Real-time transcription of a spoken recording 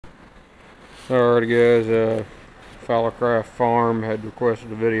Alrighty guys, Fowlercraft Farm had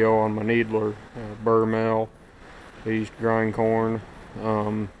requested a video on my Knoedler burr mill. I used to grind corn.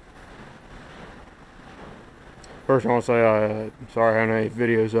 First I want to say I'm sorry I haven't had any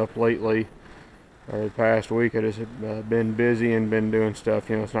videos up lately. The past week I just been busy and been doing stuff,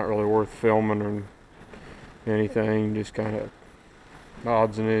 it's not really worth filming or anything, just kind of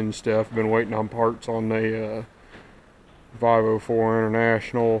odds and ends stuff. Been waiting on parts on the 504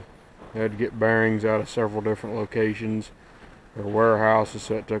 International. I had to get bearings out of several different locations or warehouses,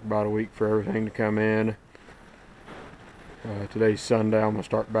 so it took about a week for everything to come in. Today's Sunday. I'm going to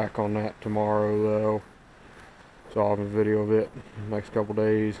start back on that tomorrow though, so I'll have a video of it in the next couple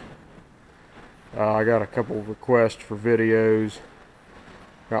days. I got a couple of requests for videos.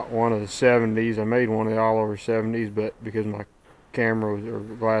 Got one of the 70s. I made one of the all over 70s, but because my camera or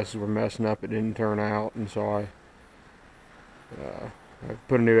glasses were messing up, it didn't turn out, and so I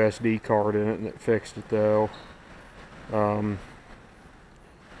put a new SD card in it and it fixed it though. Got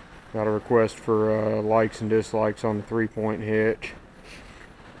a request for likes and dislikes on the 3-point hitch.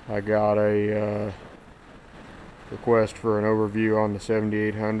 I got a request for an overview on the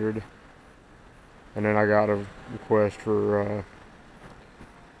 7800, and then I got a request for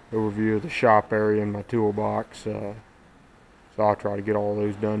overview of the shop area in my toolbox. So I'll try to get all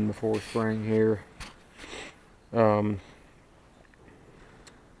those done before spring here.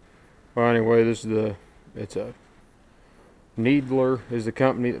 Well, anyway, it's a Knoedler is the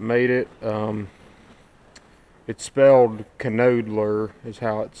company that made it. It's spelled Knoedler is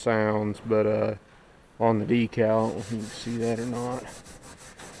how it sounds, but on the decal, I don't know if you can see that or not.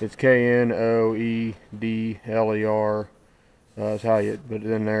 It's Knoedler. That's how you. But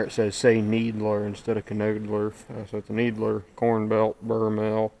then there it says say Knoedler instead of Knoedler. So it's a Knoedler corn belt burr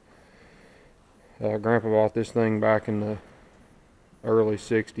mill. Grandpa bought this thing back in the early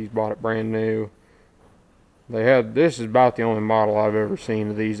 60s, bought it brand new. This is about the only model I've ever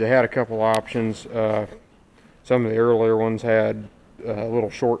seen of these. They had a couple options. Some of the earlier ones had little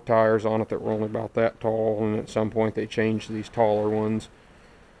short tires on it that were only about that tall, and at some point they changed to these taller ones.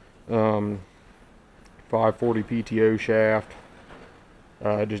 540 PTO shaft.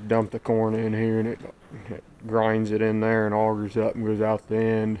 Just dump the corn in here and it grinds it in there and augers up and goes out the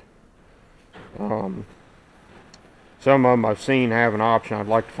end. Some of them I've seen have an option. I'd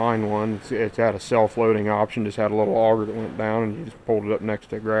like to find one. It's had a self-loading option, just had a little auger that went down and you just pulled it up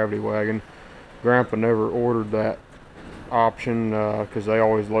next to a gravity wagon. Grandpa never ordered that option because they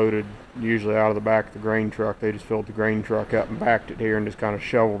always loaded usually out of the back of the grain truck. They just filled the grain truck up and backed it here and just kind of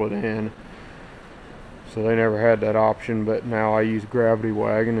shoveled it in. So they never had that option, but now I use gravity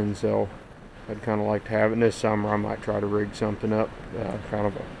wagon, and so I'd kind of like to have it. And this summer I might try to rig something up, kind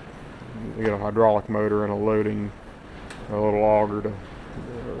of a hydraulic motor and a little auger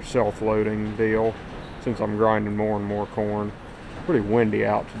or self-loading deal, since I'm grinding more and more corn. Pretty windy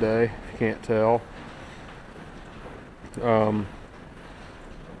out today, if you can't tell. But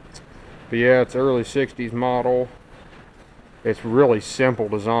yeah, it's early 60s model. It's really simple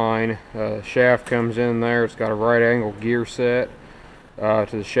design. Shaft comes in there. It's got a right angle gear set to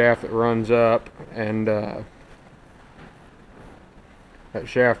the shaft that runs up, and that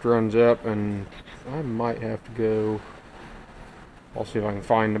shaft runs up, and I might have to go. I'll see if I can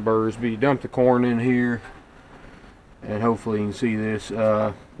find the burrs. But you dump the corn in here, and hopefully you can see this.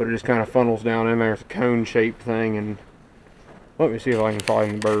 But it just kind of funnels down in there. It's a cone-shaped thing, and let me see if I can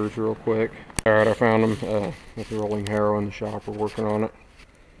find the burrs real quick. Alright, I found them with the rolling harrow in the shop. We're working on it.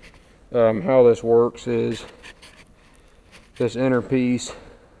 How this works is this inner piece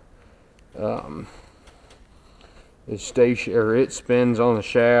is it spins on the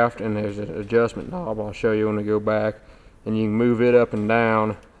shaft, and there's an adjustment knob I'll show you when we go back, and you can move it up and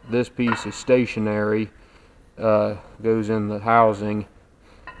down. This piece is stationary, goes in the housing,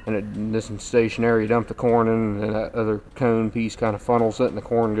 and this is stationary. You dump the corn in, and that other cone piece kind of funnels it, and the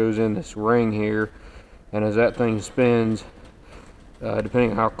corn goes in this ring here. And as that thing spins, depending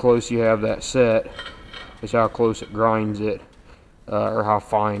on how close you have that set, is how close it grinds it, or how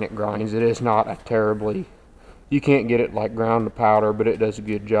fine it grinds it. It's not a terribly, you can't get it like ground to powder, but it does a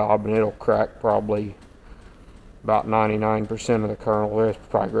good job, and it'll crack probably about 99% of the kernel. It's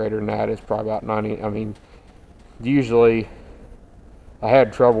probably greater than that. It's probably about 90. I mean, usually I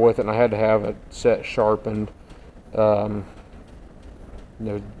had trouble with it, and I had to have it set sharpened. I'll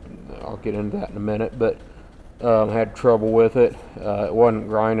get into that in a minute, but I had trouble with it. It wasn't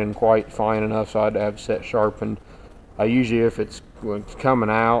grinding quite fine enough, so I had to have it set sharpened. I usually, when it's coming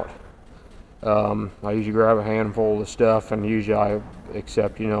out, I usually grab a handful of the stuff, and usually I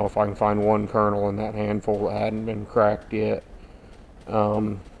accept, if I can find one kernel in that handful that hadn't been cracked yet.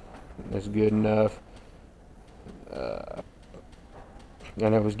 is good enough.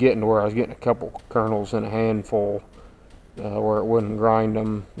 And it was getting to where I was getting a couple kernels in a handful, where it wouldn't grind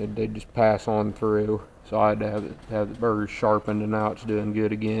them. They'd just pass on through. So I had to have the burrs sharpened, and now it's doing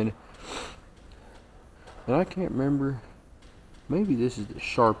good again. And I can't remember. Maybe this is the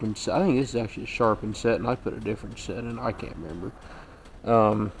sharpened set. I think this is actually a sharpened set, and I put a different set in. I can't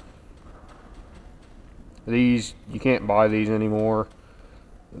remember. These, you can't buy these anymore.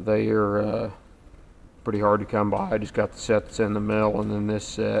 They are pretty hard to come by. I just got the set that's in the mill, and then this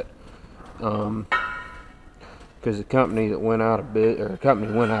set. Because the company that went out of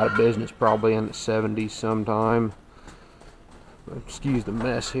business probably in the 70s sometime. Excuse the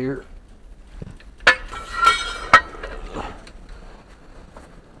mess here.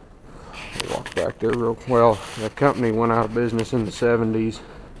 Walk back there real well. The company went out of business in the 70s,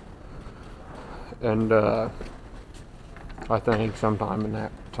 and I think sometime in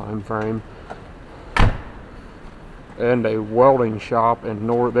that time frame. And a welding shop in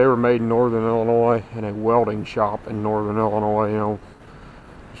they were made in Northern Illinois, and a welding shop in Northern Illinois, you know,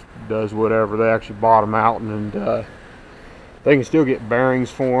 just does whatever. They actually bought them out, and they can still get bearings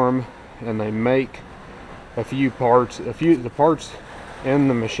for them, and they make a few parts. The parts in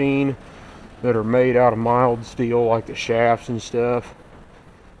the machine that are made out of mild steel, like the shafts and stuff,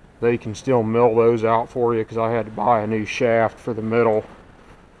 they can still mill those out for you, because I had to buy a new shaft for the middle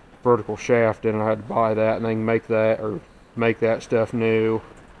vertical shaft, and I had to buy that, and they can make that, or make that stuff new.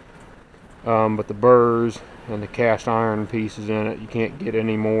 But the burrs and the cast iron pieces in it, you can't get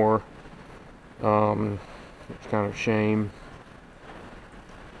any more. It's kind of a shame,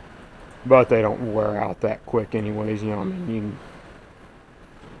 but they don't wear out that quick anyways. You know, I mean,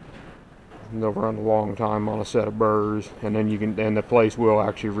 they'll run a long time on a set of burrs, and then and the place will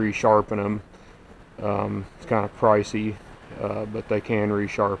actually resharpen them. It's kind of pricey, but they can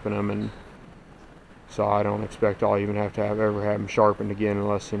resharpen them, and so I don't expect I'll even have to ever have them sharpened again,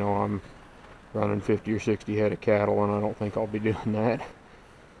 unless, you know, I'm running 50 or 60 head of cattle, and I don't think I'll be doing that.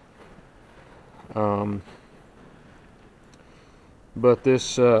 But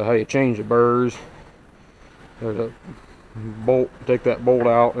this, how you change the burrs, there's a bolt. Take that bolt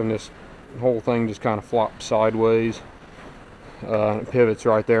out, and this whole thing just kind of flops sideways. It pivots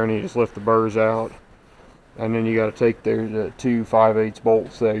right there, and you just lift the burrs out. And then you got to take the 2 5/8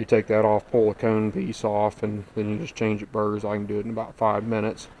 bolts there. You take that off, pull the cone piece off, and then you just change the burrs. I can do it in about 5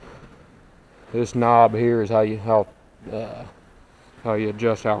 minutes. This knob here is how you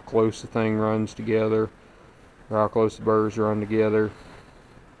adjust how close the thing runs together, or how close the burrs run together.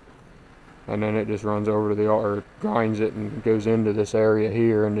 And then it just runs over to or grinds it and goes into this area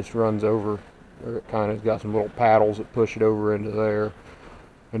here, and just runs over, or it kind of got some little paddles that push it over into there,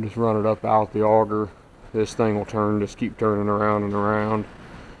 and just run it up out the auger. This thing will just keep turning around and around,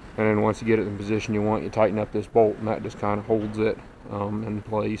 and then once you get it in the position you want, you tighten up this bolt, and that just kind of holds it in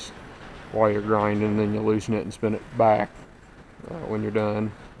place while you're grinding. Then you loosen it and spin it back when you're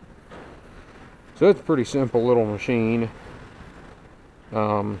done. So it's a pretty simple little machine.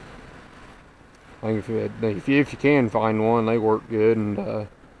 I think if you can find one, they work good, and you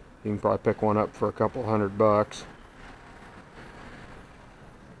can probably pick one up for a couple $100.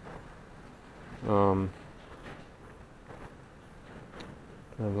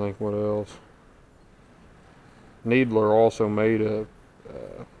 I think what else. Knoedler also made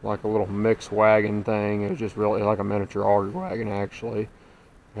like a little mix wagon thing. It was just really like a miniature auger wagon, actually.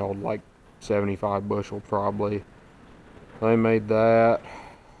 Held like 75 bushel probably. They made that.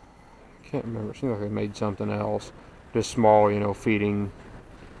 I can't remember. It seems like they made something else. Just small, you know, feeding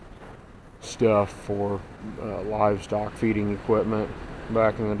stuff for livestock, feeding equipment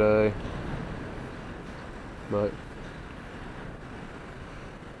back in the day. But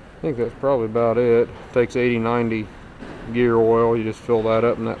I think that's probably about it. Takes 80-90 gear oil. You just fill that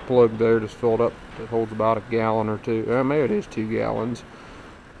up, and that plug there just filled up. It holds about a gallon or two. Maybe it is 2 gallons.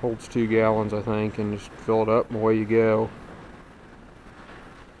 Holds 2 gallons, I think, and just fill it up, and away you go.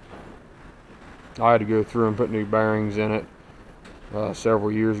 I had to go through and put new bearings in it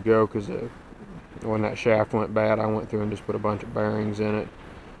several years ago, because when that shaft went bad, I went through and just put a bunch of bearings in it.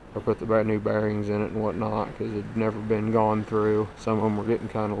 I put the new bearings in it and whatnot, because it had never been gone through. Some of them were getting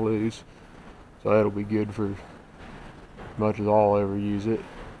kind of loose, so that'll be good for as much as I'll ever use it.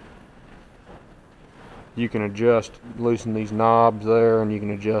 You can loosen these knobs there, and you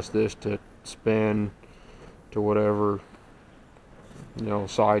can adjust this to spin to whatever, you know,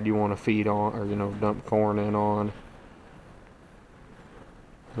 side you want to feed on, or, you know, dump corn in on.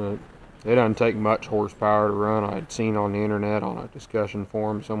 But it doesn't take much horsepower to run. I had seen on the internet on a discussion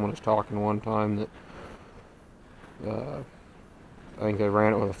forum, someone was talking one time that think they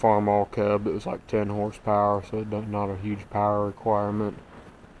ran it with a Farmall cub that was like 10 horsepower, so not a huge power requirement.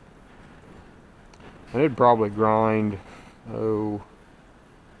 And it'd probably grind, oh,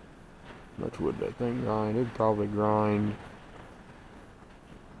 how much would that thing grind? It'd probably grind,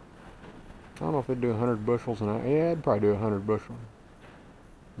 I don't know if it'd do 100 bushels an hour. Yeah, it'd probably do 100 bushel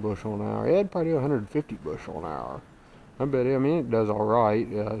an hour. Yeah, it'd probably do 150 bushel an hour. I bet, I mean, it does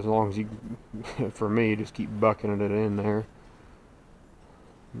alright, as long as you, for me, just keep bucking it in there.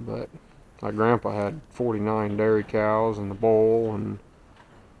 But my grandpa had 49 dairy cows in the bowl, and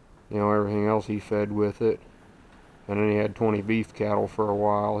you know, everything else he fed with it. And then he had 20 beef cattle for a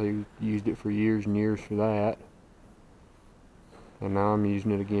while. He used it for years and years for that. And now I'm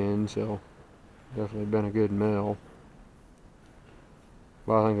using it again, so definitely been a good mill.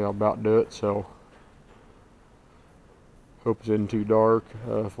 But I think that'll about do it, so hope it's isn't too dark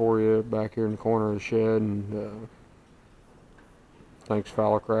for you back here in the corner of the shed. And thanks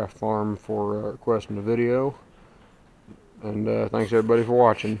Fallowcraft Farm for requesting the video. And thanks everybody for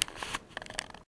watching.